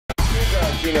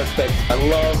Gino's picks. I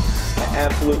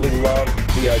absolutely love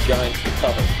the Giants to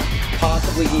cover.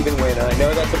 Possibly even win. And I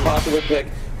know that's a popular pick,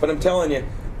 but I'm telling you,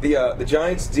 the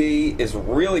Giants D is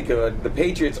really good. The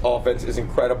Patriots offense is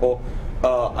incredible.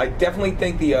 I definitely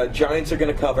think the Giants are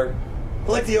going to cover.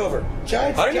 I like the over.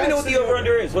 Giants. I don't even know what the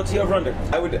over/under is. What's the over/under?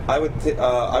 I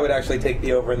would actually take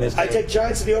the over in this game. I take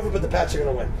Giants to the over, but the Pats are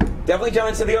going to win. Definitely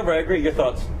Giants to the over. I agree. Your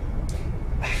thoughts?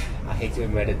 I hate to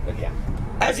admit it, but yeah.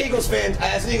 As an Eagles fan,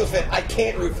 I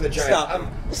can't root for the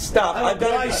Giants. Stop. I'm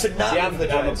biased to not root for the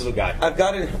Giants. I'm a blue guy.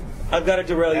 I've got to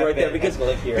derail you right there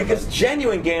because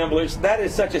genuine gamblers, that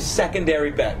is such a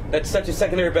secondary bet. That's such a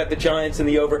secondary bet. The Giants and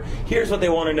the over. Here's what they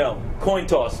want to know: coin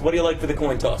toss. What do you like for the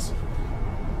coin toss?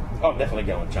 Oh, I'm definitely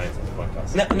going with Giants on the coin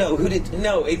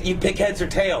toss. You pick heads or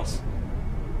tails.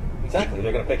 Exactly,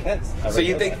 they're going to pick heads. So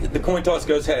you think the coin toss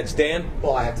goes heads, Dan?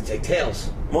 Well, I have to take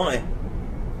tails. Why?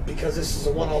 Because this is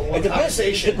a one-on-one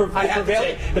conversation. If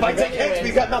I take heads,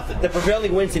 we've got nothing. The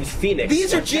prevailing wins in Phoenix.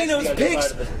 These are Gino's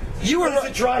picks. It's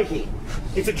a dry heat.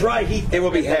 It's a dry heat. It will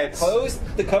be heads. Close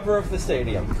the cover of the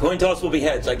stadium. Coin toss will be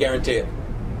heads, I guarantee it.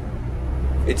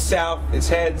 It's south. It's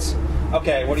heads.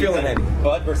 Okay, what do you think?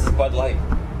 Bud versus Bud Light.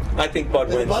 I think Bud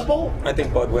wins. Bud Bowl? I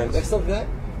think Bud wins. They still do that?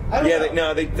 I don't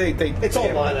know. They. It's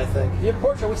online, I think. Your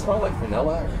porch always smell like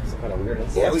vanilla or some kind of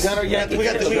weirdness. Yeah, we got our Yankee. We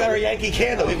got our Yankee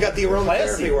candle. We've got the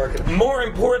aromatherapy working. More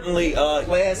importantly,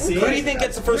 who do you think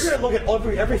gets the first? You're gonna look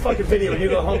at every fucking video when you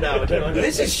go home now.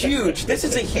 This is huge. This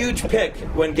is a huge pick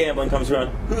when gambling comes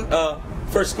around.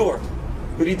 First score.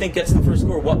 Who do you think gets the first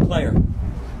score? What player?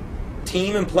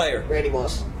 Team and player. Randy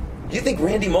Moss. You think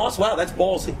Randy Moss? Wow, that's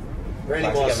ballsy. Randy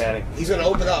Moss. He's going to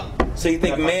open up. So you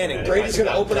think Manning? Brady's going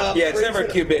to open up. Yeah, it's never a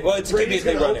QB. Well, it's a QB. Brady's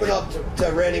going to open up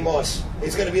to Randy Moss.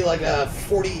 It's going to be like a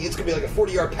 40. It's going to be like a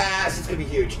 40-yard pass. It's going to be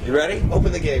huge. You ready?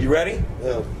 Open the game. You ready?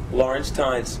 No. Lawrence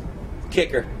Tynes,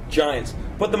 kicker, Giants.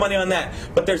 Put the money on that.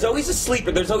 But there's always a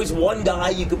sleeper. There's always one guy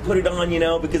you could put it on,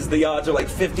 because the odds are like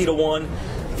 50 to 1.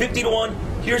 50 to 1.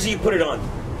 Here's who you put it on.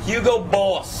 Hugo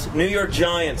Boss, New York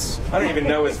Giants. I don't even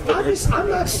know his. I'm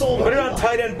not sold on Put it on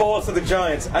tight end Boss of the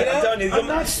Giants. I'm telling you, I'm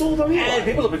not sold on And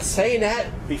people have been saying that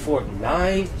before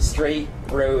 9 straight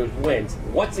road wins.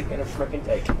 What's it going to frickin'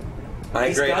 take? I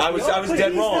agree. I was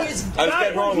dead wrong. I was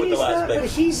dead wrong with the last pick. But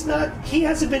he's not. He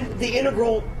hasn't been the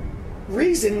integral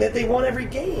reason that they won every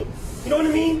game. You know what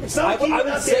I mean? It's not I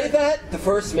would say that the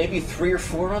first maybe 3 or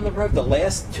 4 on the road. The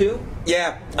last 2.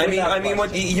 Yeah, I mean,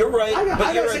 you're right.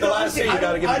 But you're right. The last 2, you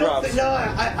got to give props.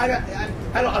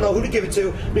 I don't know who to give it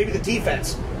to. Maybe the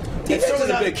defense. Defense is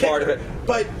a big part of it.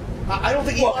 But I don't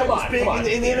think Eli was big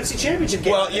in the NFC Championship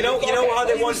game. Well, you know how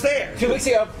they won there 2 weeks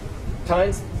ago.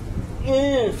 Tynes.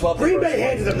 Green Bay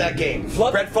handed them that game.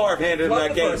 Brett Favre handed them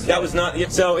that game. That was not.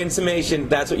 So, in summation,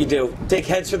 that's what you do. Take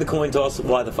heads for the coin toss.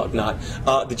 Why the fuck not?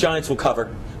 The Giants will cover.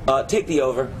 Take the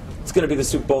over. It's going to be the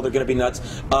Super Bowl. They're going to be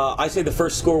nuts. I say the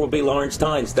first score will be Lawrence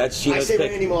Tynes. That's Gino's pick. I say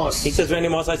Randy Moss. He says Randy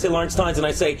Moss. I say Lawrence Tynes, and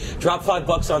I say drop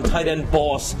 $5 on tight end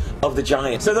Boss of the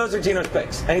Giants. So those are Gino's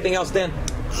picks. Anything else, Dan?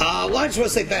 Well, I just want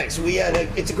to say thanks.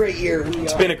 It's a great year.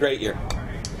 It's been a great year.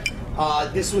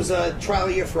 This was a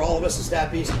trial year for all of us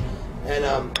at Stappies.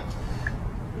 And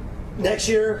next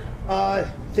year,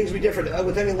 things will be different.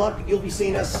 With any luck, you'll be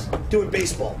seeing us doing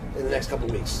baseball in the next couple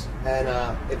of weeks. And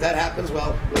if that happens,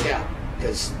 well, look out.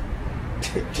 Because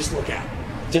just look out.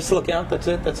 Just look out? That's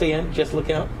it? That's the end? Just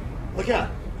look out? Look out.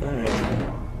 All right.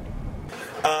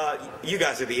 You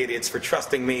guys are the idiots for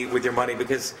trusting me with your money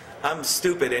because I'm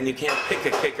stupid and you can't pick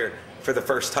a kicker for the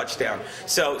first touchdown.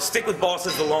 So stick with Boss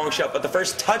as the long shot, but the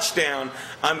first touchdown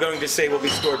I'm going to say will be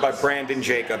scored by Brandon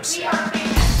Jacobs.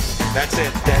 That's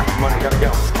it. That money gotta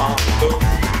go. Boom.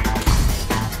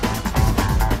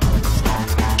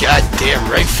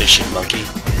 Goddamn right, fishing monkey.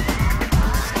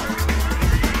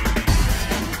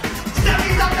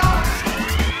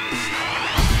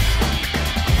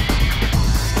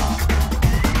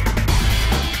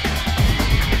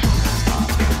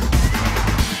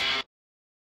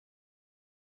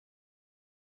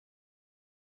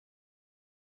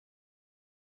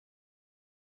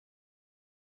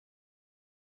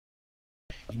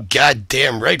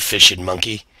 Goddamn right, fishing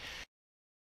monkey.